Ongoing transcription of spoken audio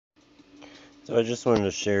So I just wanted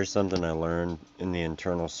to share something I learned in the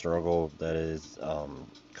internal struggle that is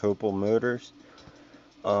copal motors.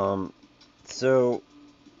 Um, so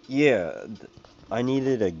yeah, I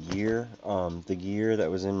needed a gear. The gear that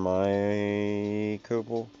was in my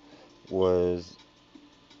copal was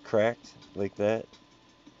cracked like that.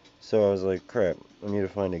 So I was like, crap, I need to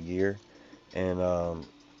find a gear. And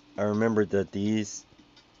I remembered that these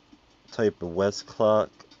type of Westclock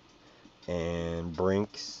and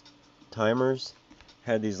Brinks timers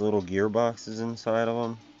had these little gearboxes inside of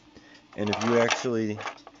them. And if you actually,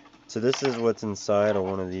 so this is what's inside of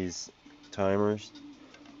one of these timers,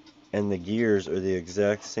 and the gears are the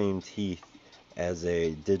exact same teeth as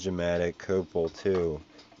a Digimatic Copal 2,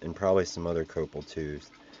 and probably some other Copal 2s.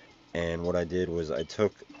 And what I did was I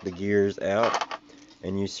took the gears out,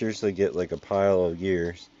 and you seriously get like a pile of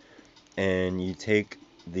gears, and you take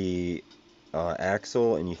the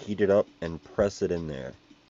axle and you heat it up and press it in there.